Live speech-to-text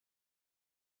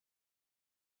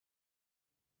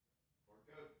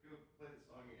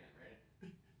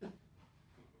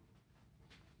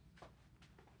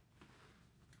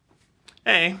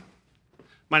Hey,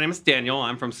 my name is Daniel.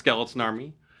 I'm from Skeleton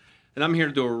Army, and I'm here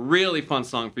to do a really fun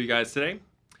song for you guys today.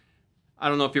 I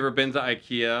don't know if you've ever been to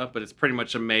Ikea, but it's pretty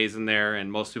much a maze in there,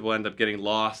 and most people end up getting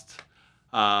lost.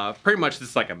 Pretty much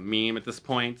just like a meme at this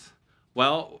point.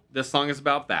 Well, this song is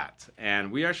about that,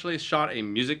 and we actually shot a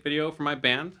music video for my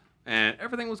band, and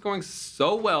everything was going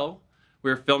so well.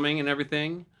 We were filming and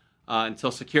everything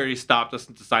until security stopped us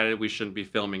and decided we shouldn't be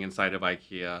filming inside of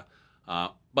Ikea.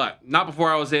 But not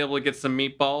before I was able to get some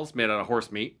meatballs made out of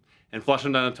horse meat and flush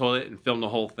them down the toilet and film the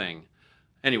whole thing.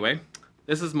 Anyway,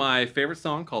 this is my favorite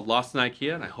song called Lost in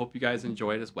Ikea, and I hope you guys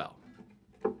enjoy it as well.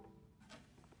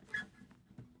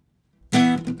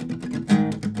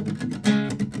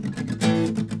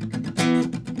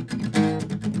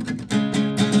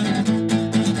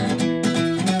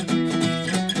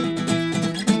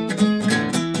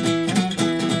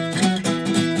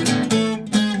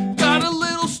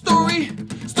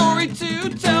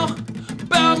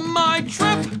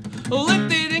 It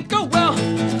didn't go well.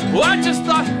 I just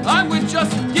thought I would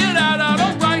just get out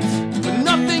alright, but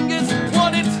nothing is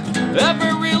what it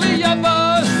ever really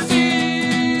ever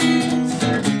seems.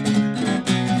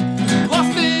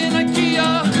 Lost in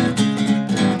Ikea,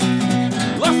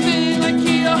 lost in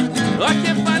Ikea. I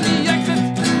can't find the exit.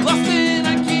 Lost in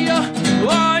Ikea,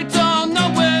 I don't know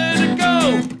where to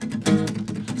go.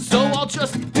 So I'll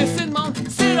just piss and moan,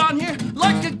 sit on here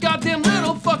like a goddamn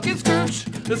little fucking Scrooge.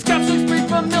 This couch looks pretty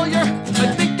familiar. I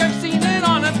think I've seen it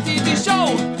on a TV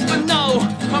show, but no,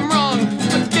 I'm wrong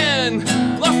again.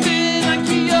 Lost in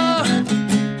Ikea,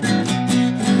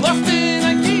 lost in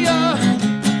Ikea,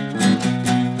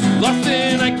 lost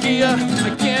in Ikea.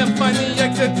 I can't find the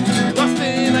exit. Lost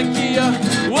in Ikea,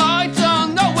 I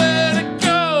don't know where to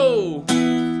go.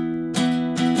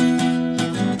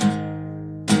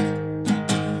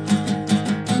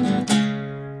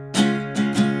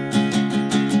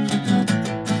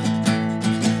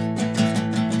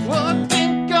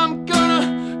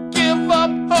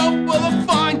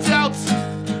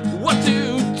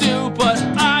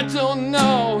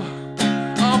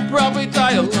 Probably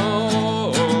die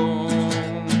alone.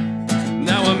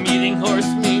 Now I'm eating horse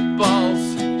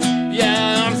meatballs.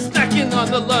 Yeah, I'm snacking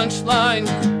on the lunch line,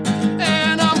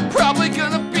 and I'm probably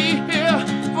gonna be here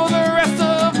for the rest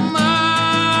of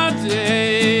my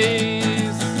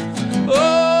days.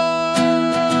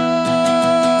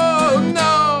 Oh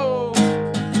no.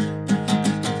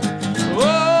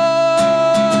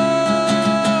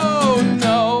 Oh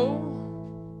no.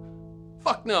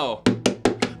 Fuck no.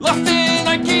 Lost in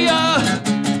Ikea,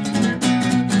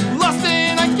 lost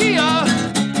in Ikea,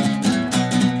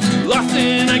 lost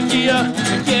in Ikea.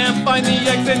 I can't find the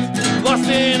exit. Lost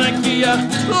in Ikea,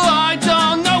 I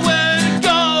don't know where to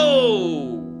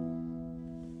go.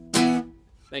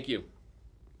 Thank you.